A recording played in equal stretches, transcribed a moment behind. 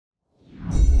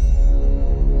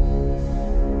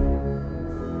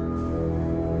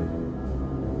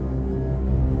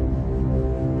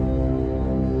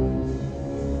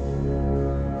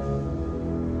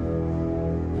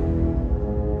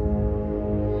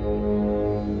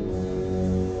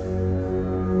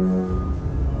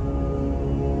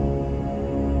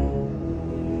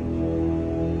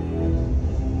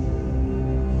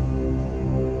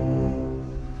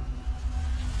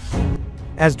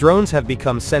as drones have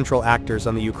become central actors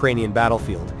on the Ukrainian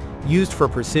battlefield, used for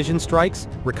precision strikes,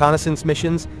 reconnaissance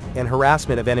missions, and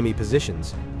harassment of enemy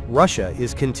positions. Russia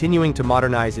is continuing to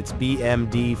modernize its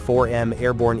BMD-4M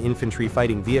airborne infantry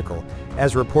fighting vehicle,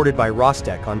 as reported by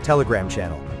Rostec on Telegram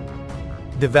channel.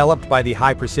 Developed by the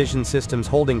High Precision Systems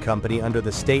holding company under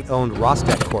the state-owned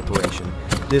Rostec Corporation,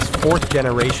 this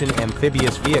fourth-generation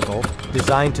amphibious vehicle,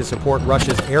 designed to support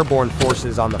Russia's airborne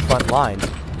forces on the front lines,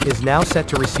 is now set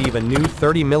to receive a new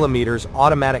 30mm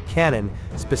automatic cannon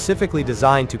specifically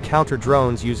designed to counter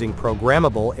drones using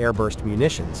programmable airburst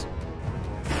munitions.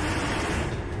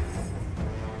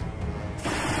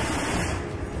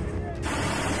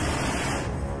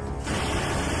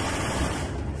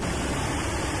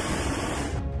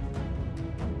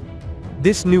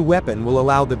 This new weapon will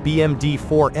allow the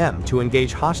BMD-4M to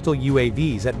engage hostile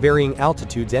UAVs at varying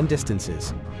altitudes and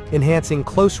distances, enhancing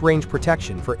close-range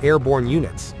protection for airborne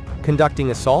units,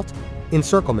 conducting assault,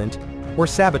 encirclement, or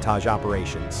sabotage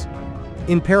operations.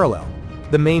 In parallel,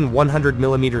 the main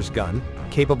 100mm gun,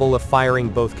 capable of firing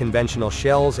both conventional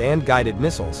shells and guided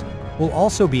missiles, will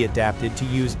also be adapted to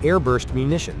use airburst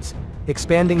munitions,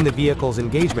 expanding the vehicle's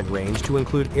engagement range to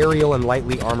include aerial and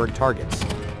lightly armored targets.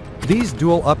 These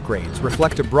dual upgrades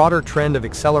reflect a broader trend of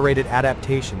accelerated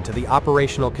adaptation to the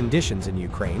operational conditions in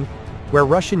Ukraine, where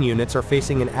Russian units are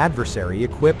facing an adversary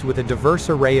equipped with a diverse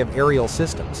array of aerial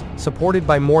systems, supported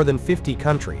by more than 50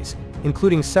 countries,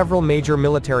 including several major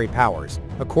military powers,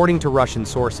 according to Russian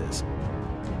sources.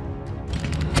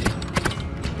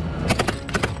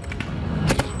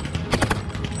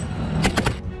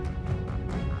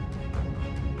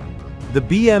 The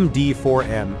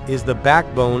BMD-4M is the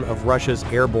backbone of Russia's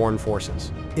airborne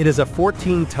forces. It is a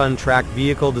 14-ton tracked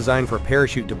vehicle designed for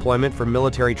parachute deployment for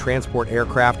military transport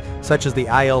aircraft such as the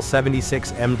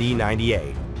IL-76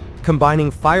 MD-90A.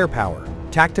 Combining firepower,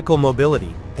 tactical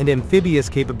mobility, and amphibious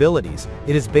capabilities,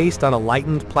 it is based on a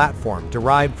lightened platform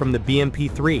derived from the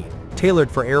BMP-3,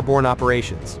 tailored for airborne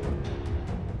operations.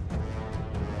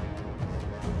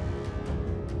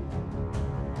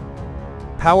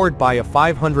 Powered by a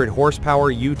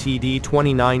 500-horsepower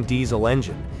UTD-29 diesel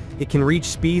engine, it can reach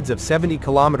speeds of 70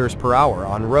 km/h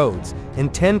on roads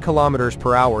and 10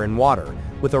 km/h in water,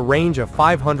 with a range of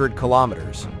 500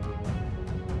 kilometers.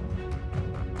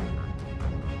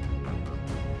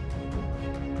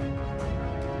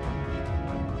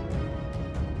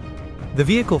 The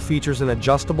vehicle features an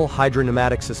adjustable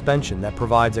hydropneumatic suspension that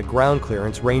provides a ground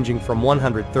clearance ranging from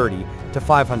 130 to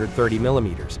 530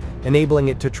 millimeters, enabling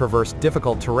it to traverse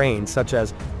difficult terrain such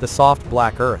as the soft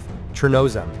black earth,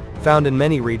 chernozem, found in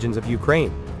many regions of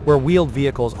Ukraine, where wheeled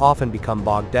vehicles often become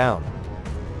bogged down.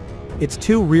 Its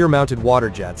two rear-mounted water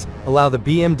jets allow the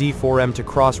BMD-4M to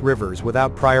cross rivers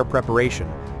without prior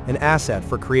preparation, an asset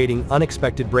for creating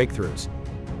unexpected breakthroughs.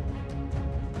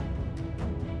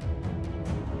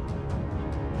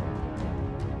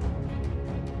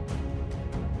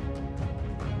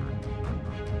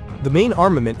 The main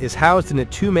armament is housed in a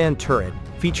two-man turret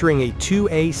featuring a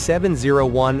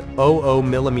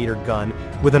 2A70100mm gun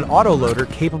with an autoloader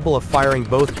capable of firing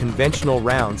both conventional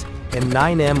rounds and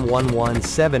 9M11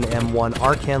 7M1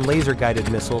 Arcan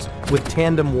laser-guided missiles with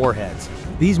tandem warheads.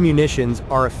 These munitions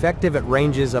are effective at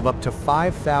ranges of up to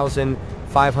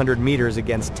 5,500 meters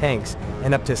against tanks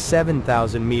and up to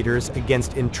 7,000 meters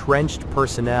against entrenched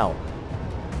personnel.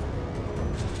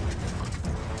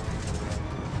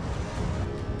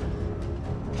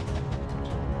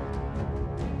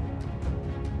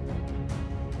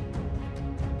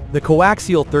 The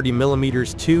coaxial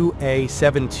 30mm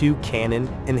 2A72 cannon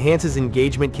enhances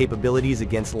engagement capabilities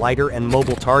against lighter and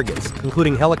mobile targets,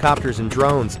 including helicopters and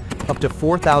drones, up to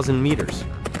 4,000 meters.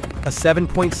 A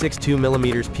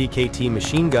 7.62mm PKT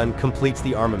machine gun completes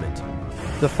the armament.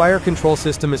 The fire control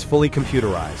system is fully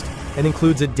computerized and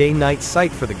includes a day-night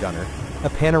sight for the gunner, a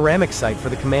panoramic sight for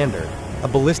the commander, a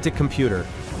ballistic computer,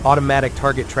 automatic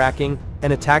target tracking,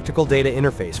 and a tactical data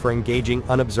interface for engaging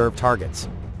unobserved targets.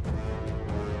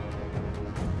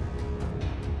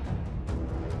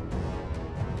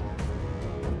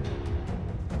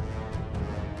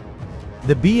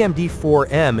 The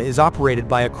BMD-4M is operated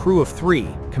by a crew of 3,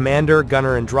 commander,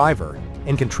 gunner, and driver,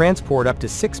 and can transport up to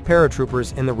 6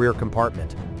 paratroopers in the rear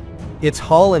compartment. Its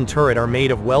hull and turret are made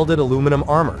of welded aluminum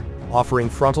armor, offering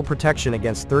frontal protection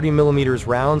against 30mm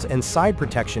rounds and side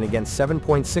protection against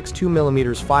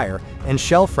 7.62mm fire and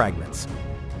shell fragments.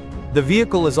 The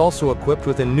vehicle is also equipped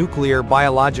with a nuclear,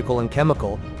 biological, and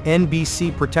chemical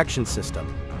 (NBC) protection system,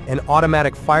 an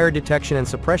automatic fire detection and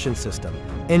suppression system,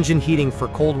 engine heating for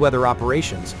cold weather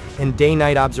operations, and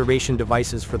day-night observation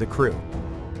devices for the crew.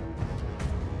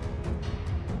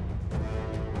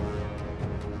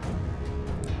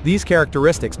 These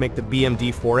characteristics make the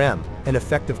BMD-4M an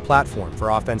effective platform for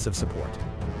offensive support.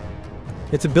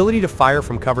 Its ability to fire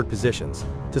from covered positions,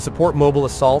 to support mobile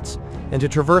assaults, and to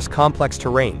traverse complex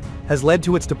terrain has led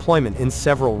to its deployment in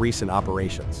several recent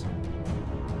operations.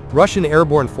 Russian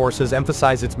airborne forces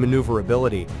emphasize its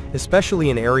maneuverability,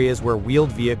 especially in areas where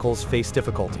wheeled vehicles face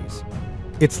difficulties.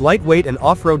 Its lightweight and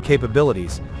off-road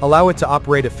capabilities allow it to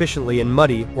operate efficiently in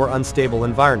muddy or unstable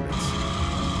environments.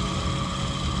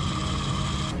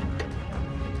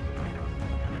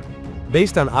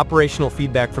 Based on operational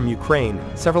feedback from Ukraine,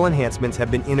 several enhancements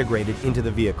have been integrated into the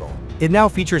vehicle. It now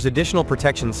features additional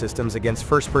protection systems against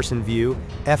first-person view,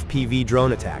 FPV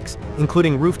drone attacks,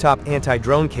 including rooftop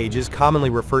anti-drone cages commonly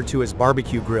referred to as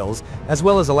barbecue grills, as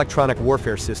well as electronic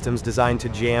warfare systems designed to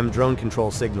jam drone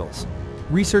control signals.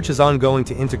 Research is ongoing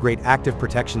to integrate active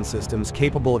protection systems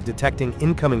capable of detecting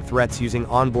incoming threats using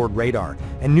onboard radar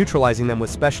and neutralizing them with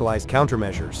specialized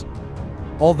countermeasures.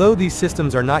 Although these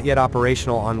systems are not yet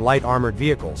operational on light armored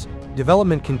vehicles,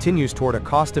 development continues toward a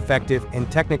cost-effective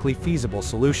and technically feasible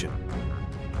solution.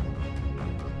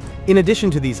 In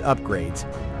addition to these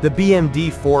upgrades, the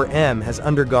BMD-4M has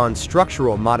undergone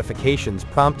structural modifications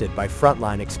prompted by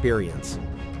frontline experience.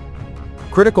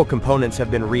 Critical components have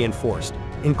been reinforced,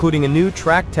 including a new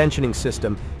track tensioning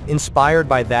system inspired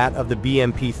by that of the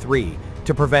BMP-3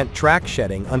 to prevent track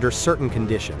shedding under certain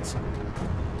conditions.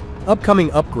 Upcoming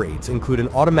upgrades include an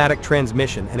automatic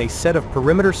transmission and a set of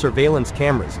perimeter surveillance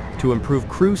cameras to improve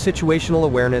crew situational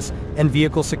awareness and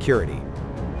vehicle security.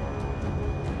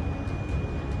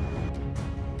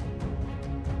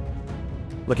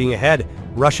 Looking ahead,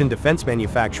 Russian defense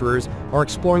manufacturers are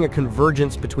exploring a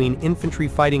convergence between infantry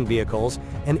fighting vehicles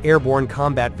and airborne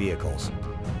combat vehicles.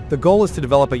 The goal is to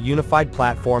develop a unified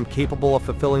platform capable of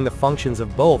fulfilling the functions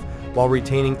of both while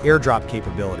retaining airdrop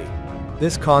capability.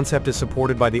 This concept is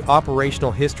supported by the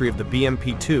operational history of the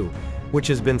BMP-2, which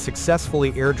has been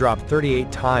successfully airdropped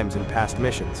 38 times in past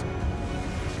missions.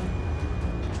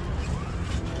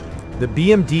 The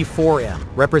BMD-4M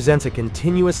represents a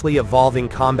continuously evolving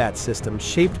combat system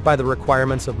shaped by the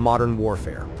requirements of modern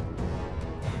warfare.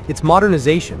 Its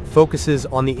modernization focuses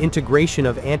on the integration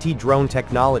of anti-drone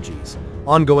technologies,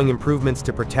 ongoing improvements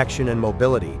to protection and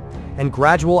mobility, and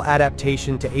gradual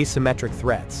adaptation to asymmetric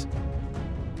threats.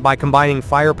 By combining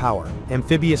firepower,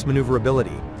 amphibious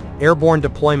maneuverability, airborne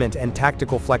deployment, and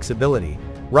tactical flexibility,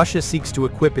 Russia seeks to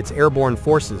equip its airborne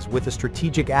forces with a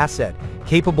strategic asset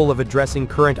capable of addressing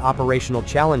current operational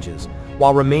challenges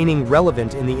while remaining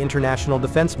relevant in the international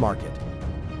defense market.